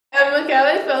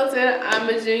Mekali Felton. I'm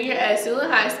a junior at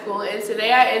Suitland High School, and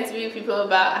today I interview people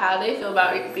about how they feel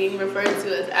about being referred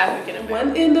to as African American.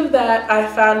 One end of that, I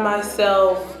found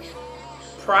myself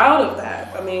proud of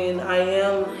that. I mean, I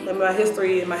am, in my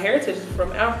history and my heritage is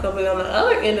from Africa, but on the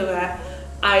other end of that,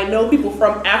 I know people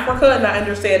from Africa and I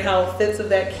understand how offensive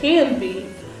that can be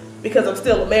because I'm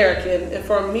still American. And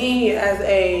for me as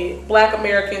a Black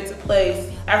American to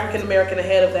place African American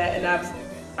ahead of that, and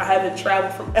I haven't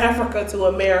traveled from Africa to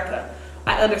America,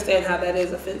 I understand how that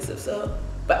is offensive. So,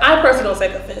 but I personally don't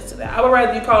take offense to that. I would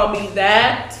rather you call me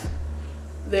that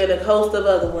than a host of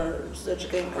other words that you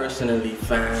can. Personally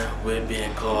fine with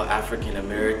being called African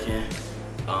American.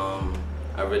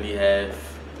 I really have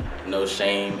no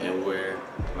shame in where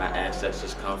my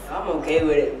ancestors come from. I'm okay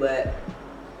with it, but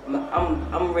I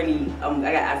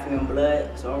got African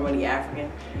blood, so I'm really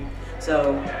African.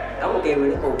 So I'm okay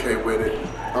with it. I'm okay with it.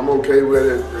 I'm okay with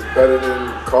it. It's better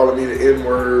than calling me the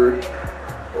N-word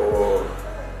or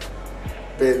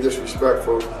being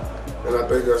disrespectful. And I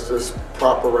think that's just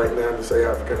proper right now to say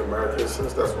African American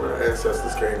since that's where our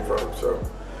ancestors came from. So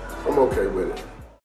I'm okay with it.